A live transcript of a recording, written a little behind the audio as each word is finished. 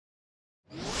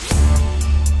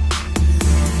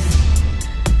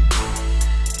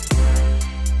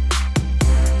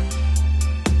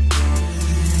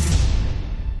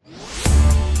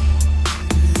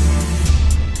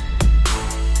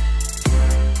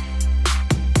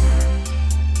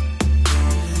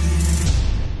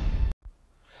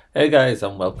Hey guys,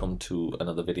 and welcome to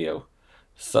another video.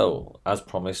 So, as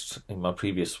promised in my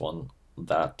previous one,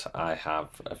 that I have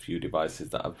a few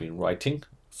devices that I've been writing,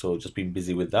 so just been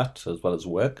busy with that as well as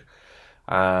work,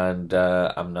 and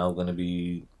I'm now going to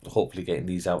be hopefully getting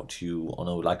these out to you on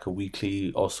a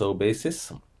weekly or so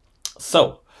basis.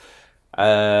 So,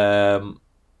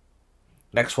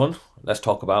 next one let's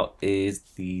talk about is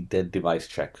the dead device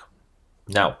check.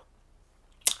 Now,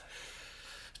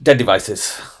 dead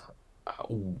devices.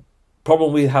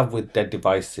 Problem we have with dead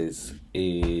devices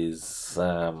is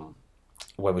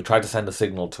when we try to send a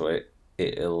signal to it,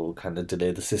 it'll kind of delay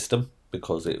the system,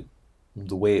 because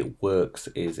the way it works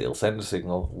is it'll send a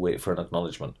signal, wait for an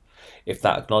acknowledgement. If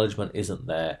that acknowledgement isn't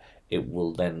there, it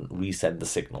will then resend the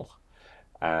signal,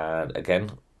 and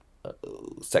again,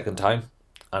 second time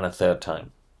and a third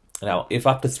time. Now, if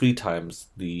after 3 times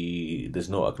there's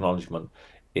no acknowledgement,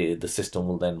 the system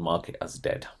will then mark it as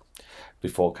dead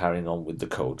before carrying on with the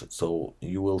code. So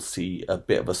you will see a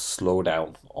bit of a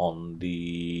slowdown on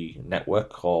the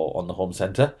network or on the home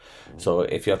center. So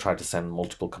if you're trying to send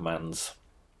multiple commands,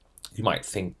 you might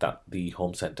think that the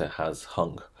home center has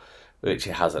hung, which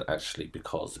it hasn't actually,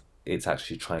 because it's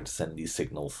actually trying to send these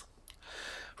signals.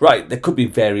 Right, there could be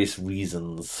various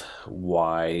reasons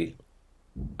why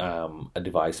a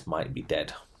device might be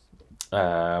dead.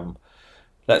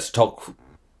 Let's talk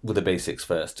with the basics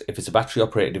first. If it's a battery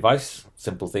operated device,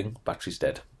 simple thing, battery's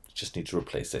dead. You just need to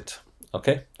replace it.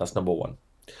 Okay, that's number one.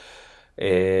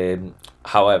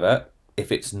 However,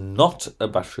 if it's not a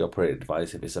battery operated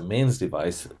device, if it's a mains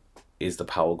device, is the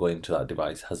power going to that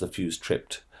device, has a fuse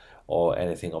tripped or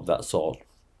anything of that sort.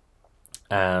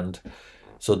 And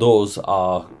so those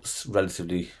are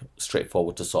relatively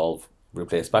straightforward to solve.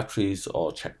 Replace batteries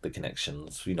or check the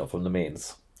connections, from the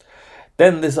mains.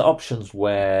 Then there's options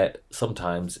where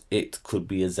sometimes it could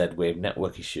be a Z-Wave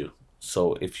network issue.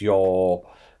 So if you're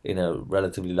in a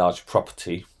relatively large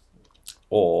property,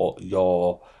 and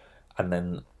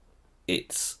then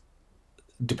it's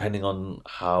depending on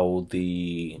how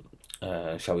the,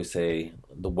 shall we say,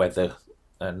 the weather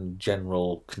and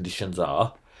general conditions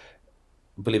are.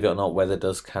 Believe it or not, weather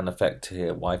can affect it,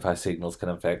 Wi-Fi signals can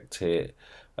affect it,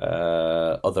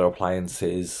 other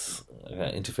appliances,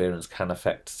 interference can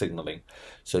affect signaling.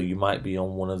 So you might be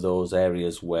on one of those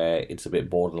areas where it's a bit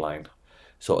borderline.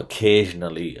 So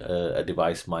occasionally a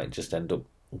device might just end up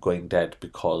going dead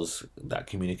because that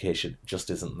communication just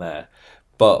isn't there.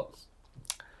 But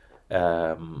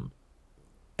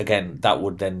again, that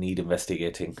would then need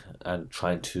investigating and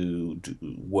trying to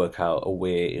work out a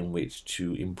way in which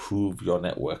to improve your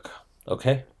network.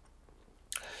 Okay,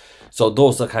 so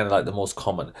those are kind of like the most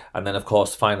common. And then of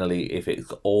course, finally, if it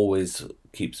always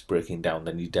keeps breaking down,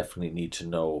 then you definitely need to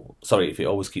know, if it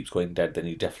always keeps going dead, then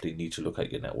you definitely need to look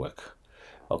at your network.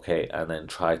 Okay, and then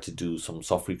try to do some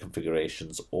soft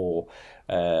reconfigurations or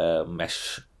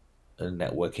mesh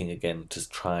networking again to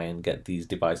try and get these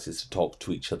devices to talk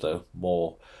to each other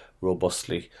more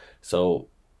robustly. So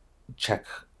check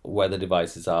where the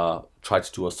devices are, try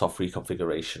to do a soft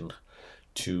reconfiguration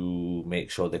to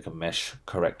make sure they can mesh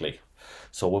correctly.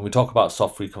 So when we talk about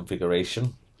soft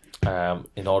reconfiguration,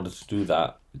 in order to do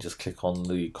that, just click on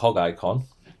the cog icon,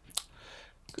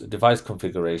 device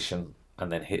configuration,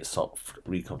 and then hit soft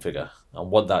reconfigure. And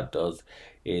what that does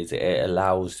is it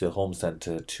allows the home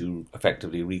center to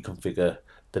effectively reconfigure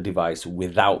the device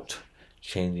without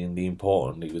changing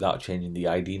without changing the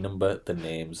ID number, the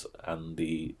names, and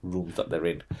the rooms that they're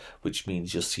in, which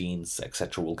means your scenes,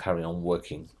 etc., will carry on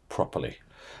working properly.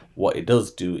 What it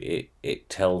does do, it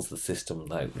tells the system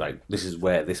like this is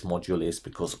where this module is,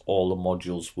 because all the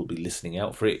modules will be listening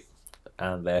out for it,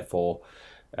 and therefore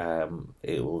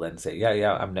it will then say,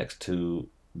 yeah, I'm next to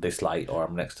this light, or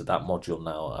I'm next to that module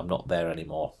now, I'm not there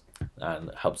anymore,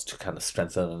 and helps to kind of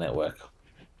strengthen the network.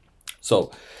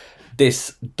 So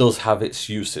this does have its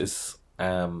uses,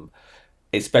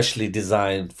 especially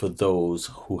designed for those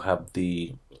who have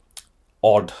the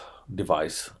odd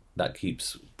device that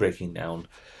keeps breaking down.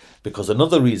 Because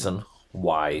another reason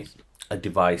why a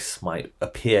device might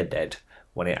appear dead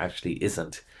when it actually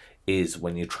isn't is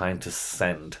when you're trying to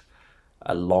send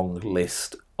a long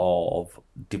list of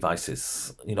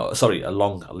devices, a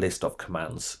long list of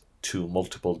commands to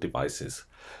multiple devices.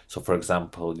 So for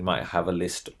example, you might have a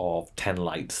list of 10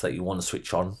 lights that you want to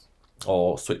switch on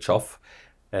or switch off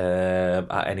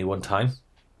at any one time.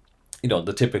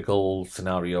 The typical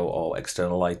scenario, or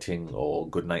external lighting or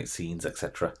good night scenes,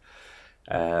 etc.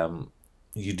 I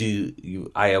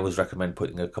always recommend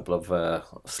putting a couple of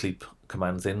sleep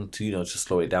commands in to to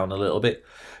slow it down a little bit.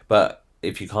 But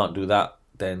if you can't do that,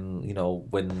 then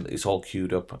when it's all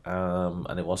queued up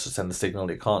and it wants to send a signal,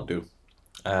 it can't do.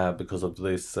 because of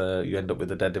this. You end up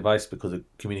with a dead device because the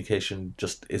communication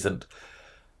just isn't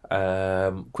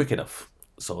quick enough.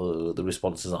 So the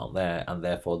responses aren't there, and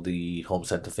therefore the home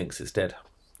center thinks it's dead.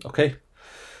 Okay.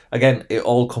 Again, it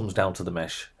all comes down to the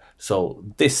mesh. So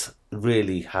this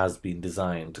really has been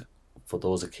designed for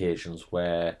those occasions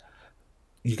where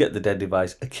you get the dead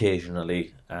device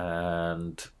occasionally,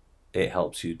 and it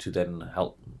helps you to then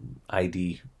help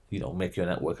ID, make your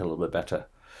network a little bit better.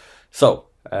 So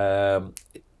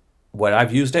where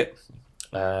I've used it,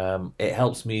 it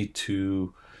helps me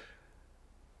to,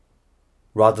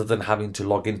 rather than having to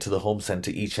log into the home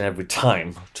center each and every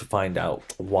time to find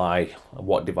out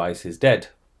what device is dead,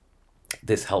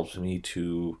 this helps me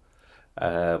to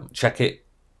check it,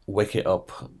 wake it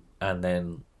up, and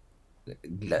then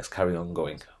let's carry on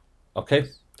going. Okay.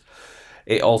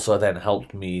 It also then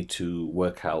helped me to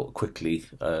work out quickly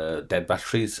dead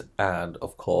batteries, and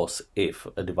of course if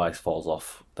a device falls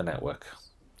off the network.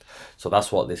 So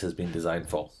that's what this has been designed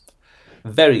for.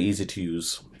 Very easy to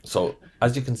use. So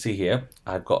as you can see here,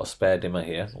 I've got a spare dimmer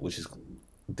here which is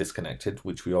disconnected,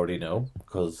 which we already know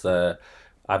because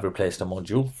I've replaced a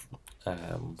module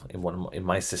in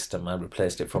my system. I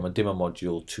replaced it from a dimmer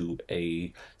module to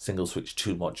a single switch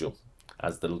 2 module,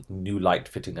 as the new light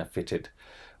fitting I fitted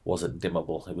wasn't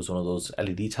dimmable. It was one of those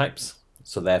LED types.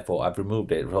 So therefore I've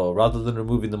removed it. So rather than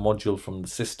removing the module from the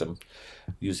system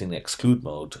using the exclude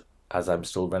mode, as I'm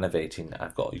still renovating,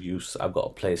 I've got a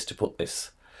place to put this.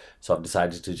 So I've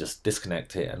decided to just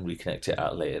disconnect it and reconnect it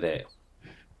at a later date.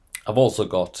 I've also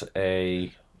got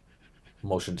a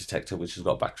motion detector which has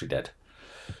got battery dead.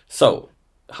 So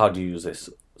how do you use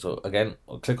this? So again,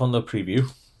 I'll click on the preview.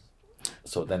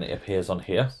 So then it appears on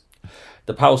here.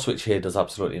 The power switch here does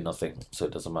absolutely nothing. So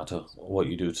it doesn't matter what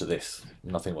you do to this,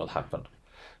 nothing will happen.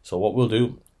 So what we'll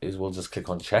do is we'll just click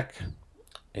on check.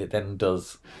 It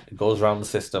goes around the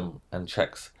system and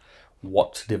checks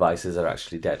what devices are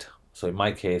actually dead. So in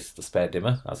my case, the spare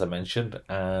dimmer, as I mentioned,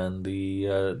 and the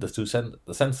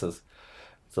sensors.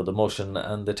 So the motion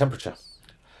and the temperature.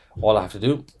 All I have to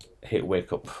do, hit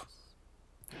wake up.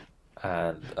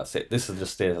 And that's it. This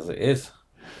just stays as it is.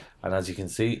 And as you can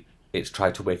see, it's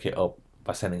tried to wake it up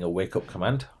by sending a wake up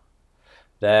command.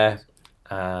 There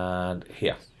and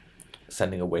here,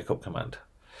 sending a wake up command.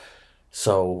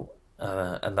 So,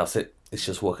 and that's it. It's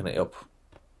just woken it up.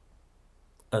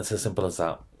 And it's as simple as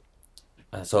that.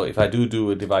 And so if I do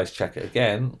a device check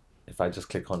again, if I just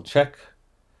click on check,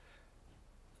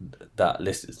 that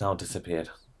list is now disappeared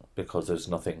because there's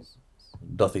nothing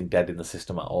dead in the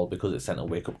system at all, because it sent a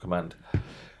wake up command.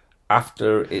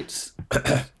 After it's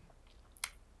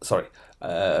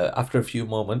after a few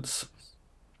moments,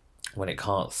 when it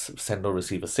can't send or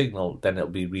receive a signal, then it'll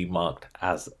be remarked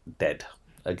as dead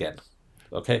again.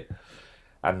 Okay.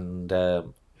 And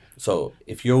so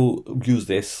if you use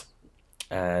this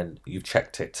and you've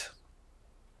checked it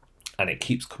and it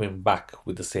keeps coming back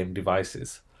with the same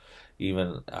devices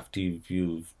even after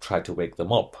you've tried to wake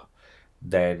them up,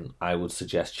 then I would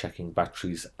suggest checking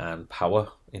batteries and power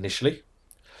initially,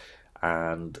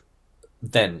 and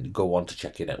then go on to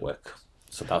check your network.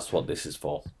 So that's what this is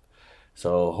for.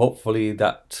 So hopefully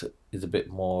that is a bit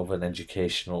more of an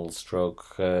educational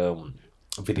stroke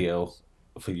video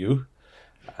for you.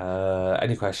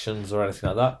 Any questions or anything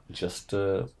like that, just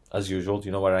as usual,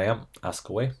 you know where I am, ask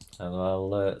away, and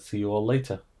I'll see you all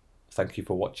later. Thank you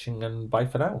for watching, and bye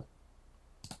for now.